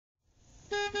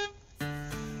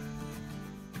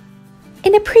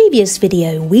In a previous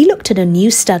video, we looked at a new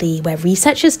study where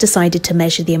researchers decided to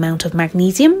measure the amount of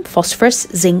magnesium, phosphorus,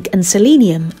 zinc and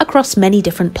selenium across many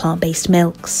different plant-based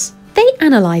milks. They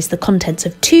analysed the contents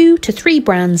of 2 to 3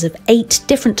 brands of 8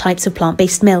 different types of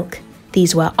plant-based milk.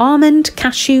 These were almond,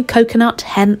 cashew, coconut,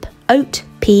 hemp, oat,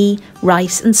 pea,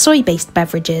 rice and soy-based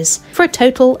beverages for a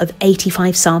total of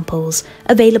 85 samples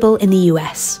available in the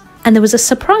US. And there was a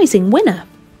surprising winner.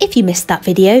 If you missed that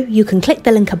video, you can click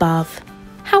the link above.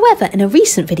 However, in a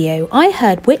recent video, I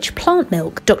heard which plant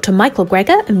milk Dr. Michael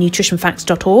Greger of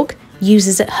nutritionfacts.org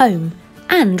uses at home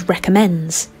and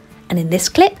recommends. And in this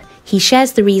clip, he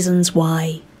shares the reasons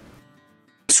why.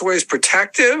 Soy is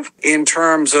protective in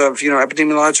terms of,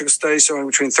 epidemiological studies showing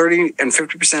between 30 and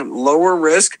 50% lower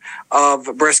risk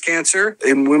of breast cancer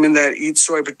in women that eat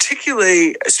soy,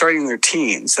 particularly starting in their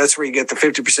teens. That's where you get the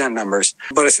 50% numbers.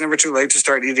 But it's never too late to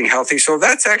start eating healthy. So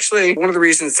that's actually one of the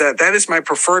reasons that is my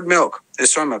preferred milk,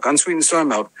 is soy milk, unsweetened soy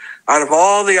milk. Out of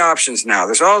all the options now,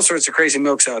 there's all sorts of crazy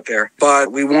milks out there,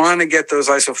 but we want to get those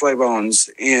isoflavones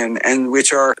in, and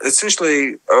which are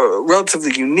essentially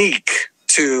relatively unique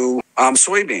to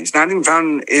soybeans, not even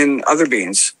found in other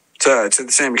beans to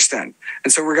the same extent.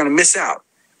 And so we're going to miss out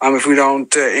if we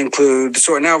don't include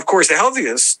soy. Now, of course, the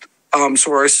healthiest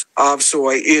source of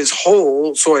soy is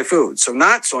whole soy food. So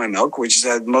not soy milk, which has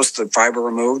had most of the fiber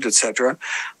removed, etc.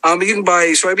 But you can buy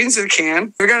soybeans in a can.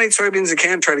 If you're going to eat soybeans in a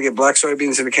can, try to get black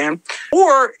soybeans in a can.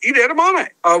 Or eat edamame,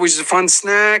 which is a fun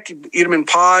snack. You eat them in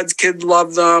pods. Kids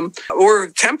love them. Or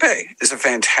tempeh is a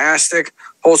fantastic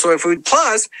whole soy food.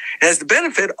 Plus, it has the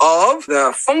benefit of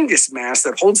the fungus mass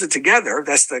that holds it together.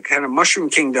 That's the kind of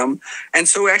mushroom kingdom. And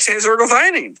so it actually has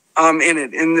ergothioneine in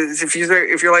it. And if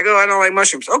you're like, oh, I don't like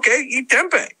mushrooms, okay, eat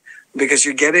tempeh, because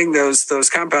you're getting those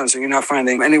compounds that you're not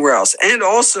finding anywhere else. And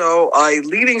also a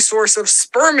leading source of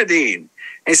spermidine.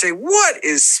 And you say, what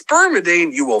is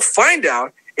spermidine? You will find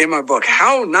out in my book,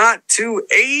 How Not to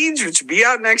Age, which will be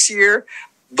out next year.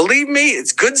 Believe me,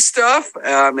 it's good stuff.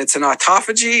 It's an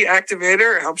autophagy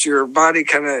activator. It helps your body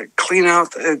kind of clean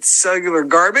out its cellular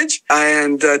garbage.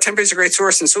 And tempeh is a great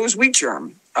source, and so is wheat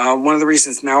germ. One of the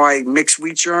reasons now I mix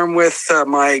wheat germ with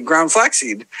my ground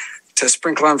flaxseed to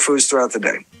sprinkle on foods throughout the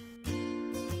day.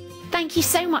 Thank you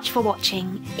so much for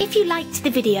watching. If you liked the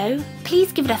video,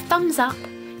 please give it a thumbs up,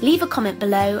 leave a comment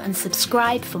below and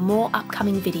subscribe for more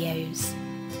upcoming videos.